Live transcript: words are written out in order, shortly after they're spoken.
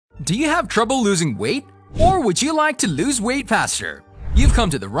Do you have trouble losing weight? Or would you like to lose weight faster? You've come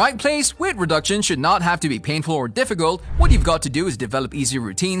to the right place. Weight reduction should not have to be painful or difficult. What you've got to do is develop easy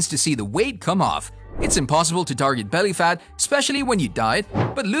routines to see the weight come off. It's impossible to target belly fat, especially when you diet,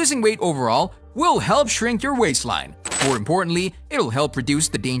 but losing weight overall will help shrink your waistline. More importantly, it'll help reduce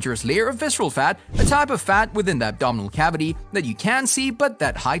the dangerous layer of visceral fat, a type of fat within the abdominal cavity that you can see but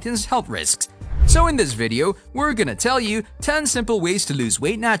that heightens health risks. So in this video, we're gonna tell you 10 simple ways to lose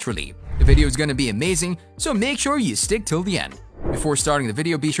weight naturally. The video is gonna be amazing, so make sure you stick till the end. Before starting the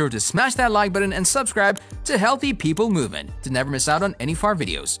video, be sure to smash that like button and subscribe to Healthy People Movement to never miss out on any of our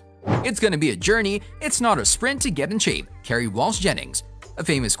videos. It's gonna be a journey, it's not a sprint to get in shape. Carrie Walsh Jennings. A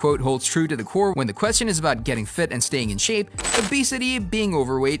famous quote holds true to the core when the question is about getting fit and staying in shape. Obesity, being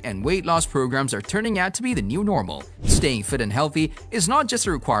overweight, and weight loss programs are turning out to be the new normal. Staying fit and healthy is not just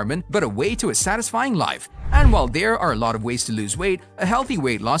a requirement, but a way to a satisfying life. And while there are a lot of ways to lose weight, a healthy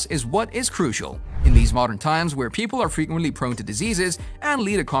weight loss is what is crucial. In these modern times where people are frequently prone to diseases and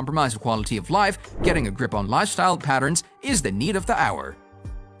lead a compromised quality of life, getting a grip on lifestyle patterns is the need of the hour.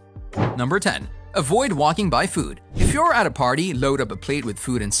 Number 10. Avoid walking by food. If you're at a party, load up a plate with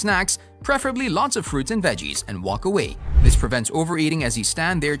food and snacks, preferably lots of fruits and veggies, and walk away. This prevents overeating as you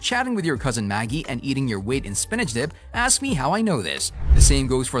stand there chatting with your cousin Maggie and eating your weight in spinach dip. Ask me how I know this. The same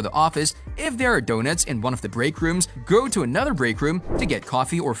goes for the office. If there are donuts in one of the break rooms, go to another break room to get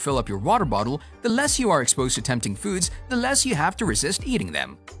coffee or fill up your water bottle. The less you are exposed to tempting foods, the less you have to resist eating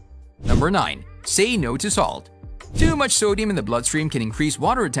them. Number 9. Say no to salt. Too much sodium in the bloodstream can increase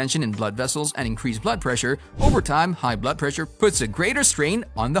water retention in blood vessels and increase blood pressure. Over time, high blood pressure puts a greater strain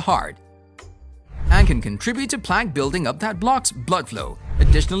on the heart and can contribute to plaque building up that blocks blood flow.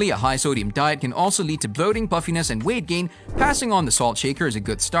 Additionally, a high-sodium diet can also lead to bloating, puffiness, and weight gain. Passing on the salt shaker is a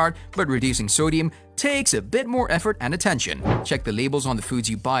good start, but reducing sodium takes a bit more effort and attention. Check the labels on the foods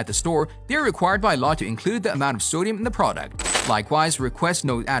you buy at the store. They're required by law to include the amount of sodium in the product. Likewise, request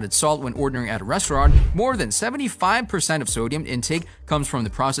no added salt when ordering at a restaurant. More than 75% of sodium intake comes from the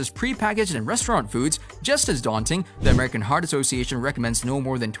processed pre-packaged and restaurant foods. Just as daunting, the American Heart Association recommends no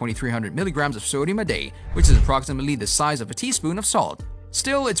more than 2,300 milligrams of sodium a day, which is approximately the size of a teaspoon of salt.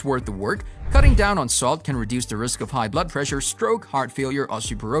 Still, it's worth the work. Cutting down on salt can reduce the risk of high blood pressure, stroke, heart failure,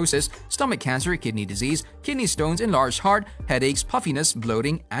 osteoporosis, stomach cancer, kidney disease, kidney stones, enlarged heart, headaches, puffiness,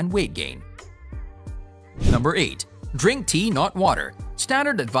 bloating, and weight gain. Number 8. Drink tea, not water.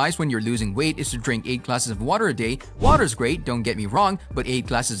 Standard advice when you're losing weight is to drink 8 glasses of water a day. Water's great, don't get me wrong, but 8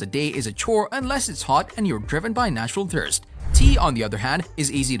 glasses a day is a chore unless it's hot and you're driven by natural thirst. Tea, on the other hand,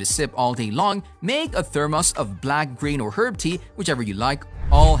 is easy to sip all day long. Make a thermos of black, green, or herb tea, whichever you like.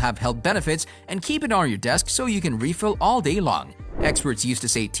 All have health benefits, and keep it on your desk so you can refill all day long. Experts used to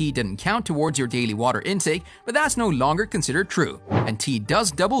say tea didn't count towards your daily water intake, but that's no longer considered true. And tea does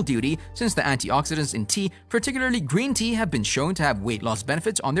double duty since the antioxidants in tea, particularly green tea, have been shown to have weight loss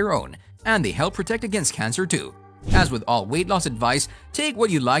benefits on their own, and they help protect against cancer too. As with all weight loss advice, take what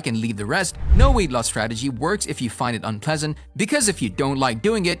you like and leave the rest. No weight loss strategy works if you find it unpleasant, because if you don't like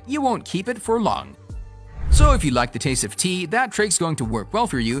doing it, you won't keep it for long. So if you like the taste of tea, that trick's going to work well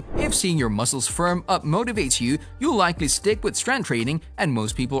for you. If seeing your muscles firm up motivates you, you'll likely stick with strength training, and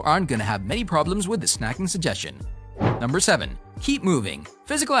most people aren't gonna have many problems with the snacking suggestion. Number 7. Keep moving.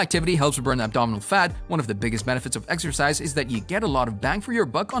 Physical activity helps burn abdominal fat. One of the biggest benefits of exercise is that you get a lot of bang for your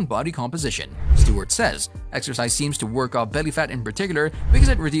buck on body composition. Stewart says, exercise seems to work off belly fat in particular because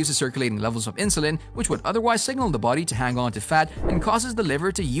it reduces circulating levels of insulin, which would otherwise signal the body to hang on to fat, and causes the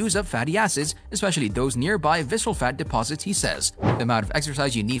liver to use up fatty acids, especially those nearby visceral fat deposits, he says. The amount of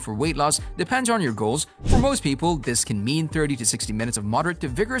exercise you need for weight loss depends on your goals. For most people, this can mean 30 to 60 minutes of moderate to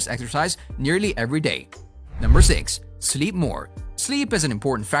vigorous exercise nearly every day. Number 6. Sleep more. Sleep is an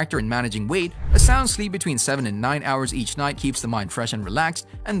important factor in managing weight. A sound sleep between 7 and 9 hours each night keeps the mind fresh and relaxed,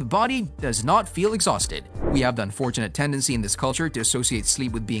 and the body does not feel exhausted. We have the unfortunate tendency in this culture to associate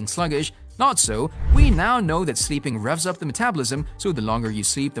sleep with being sluggish. Not so. We now know that sleeping revs up the metabolism, so the longer you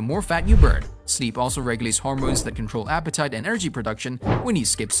sleep, the more fat you burn. Sleep also regulates hormones that control appetite and energy production. When you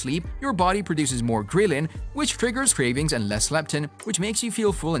skip sleep, your body produces more ghrelin, which triggers cravings, and less leptin, which makes you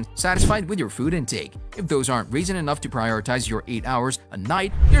feel full and satisfied with your food intake. If those aren't reason enough to prioritize your 8 hours a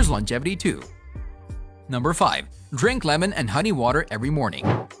night, there's longevity too. Number 5. Drink lemon and honey water every morning.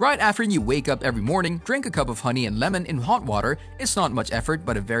 Right after you wake up every morning, drink a cup of honey and lemon in hot water. It's not much effort,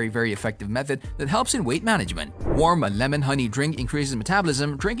 but a very effective method that helps in weight management. Warm a lemon honey drink increases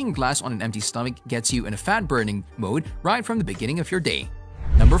metabolism. Drinking a glass on an empty stomach gets you in a fat-burning mode right from the beginning of your day.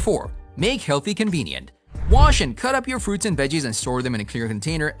 Number 4. Make healthy convenient. Wash and cut up your fruits and veggies and store them in a clear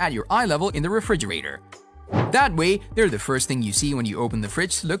container at your eye level in the refrigerator. That way, they're the first thing you see when you open the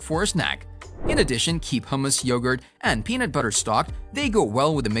fridge to look for a snack. In addition, keep hummus, yogurt, and peanut butter stocked. They go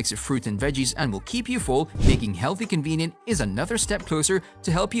well with a mix of fruits and veggies and will keep you full. Making healthy convenient is another step closer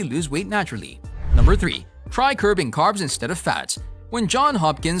to help you lose weight naturally. Number 3. Try curbing carbs instead of fats. When Johns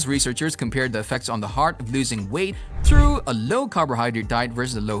Hopkins researchers compared the effects on the heart of losing weight through a low-carbohydrate diet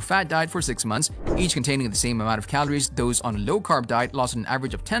versus a low-fat diet for 6 months, each containing the same amount of calories, those on a low-carb diet lost an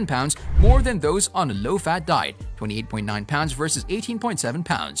average of 10 pounds more than those on a low-fat diet, 28.9 pounds versus 18.7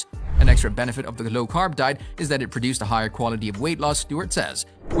 pounds. An extra benefit of the low-carb diet is that it produced a higher quality of weight loss, Stewart says.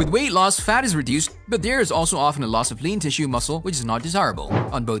 With weight loss, fat is reduced, but there is also often a loss of lean tissue muscle, which is not desirable.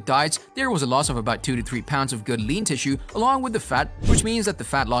 On both diets, there was a loss of about 2 to 3 pounds of good lean tissue along with the fat, which means that the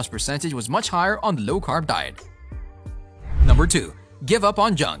fat loss percentage was much higher on the low-carb diet. Number 2. Give up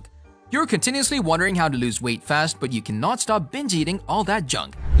on junk. You're continuously wondering how to lose weight fast, but you cannot stop binge eating all that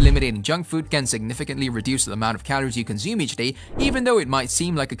junk. Eliminating junk food can significantly reduce the amount of calories you consume each day. Even though it might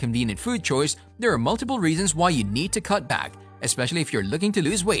seem like a convenient food choice, there are multiple reasons why you need to cut back, especially if you're looking to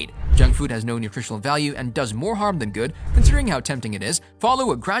lose weight. Junk food has no nutritional value and does more harm than good. Considering how tempting it is,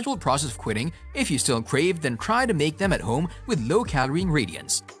 follow a gradual process of quitting. If you still crave, then try to make them at home with low-calorie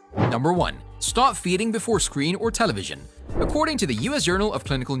ingredients. Number 1. Stop feeding before screen or television. According to the U.S. Journal of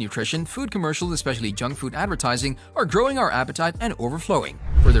Clinical Nutrition, food commercials, especially junk food advertising, are growing our appetite and overflowing.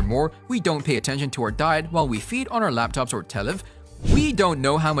 Furthermore, we don't pay attention to our diet while we feed on our laptops or telev. We don't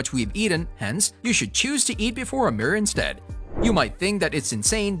know how much we've eaten, hence, you should choose to eat before a mirror instead. You might think that it's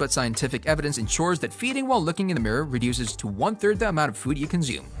insane, but scientific evidence ensures that feeding while looking in the mirror reduces to 1/3 the amount of food you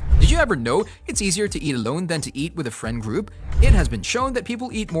consume. Did you ever know it's easier to eat alone than to eat with a friend group? It has been shown that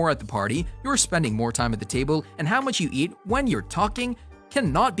people eat more at the party, you're spending more time at the table, and how much you eat when you're talking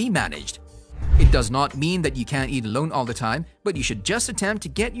cannot be managed. It does not mean that you can't eat alone all the time, but you should just attempt to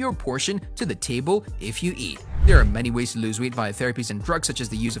get your portion to the table if you eat. There are many ways to lose weight via therapies and drugs such as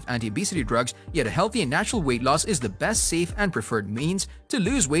the use of anti-obesity drugs, yet a healthy and natural weight loss is the best, safe, and preferred means to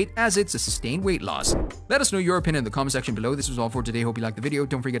lose weight as it's a sustained weight loss. Let us know your opinion in the comment section below. This was all for today. Hope you liked the video.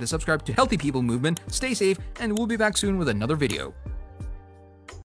 Don't forget to subscribe to Healthy People Movement. Stay safe, and we'll be back soon with another video.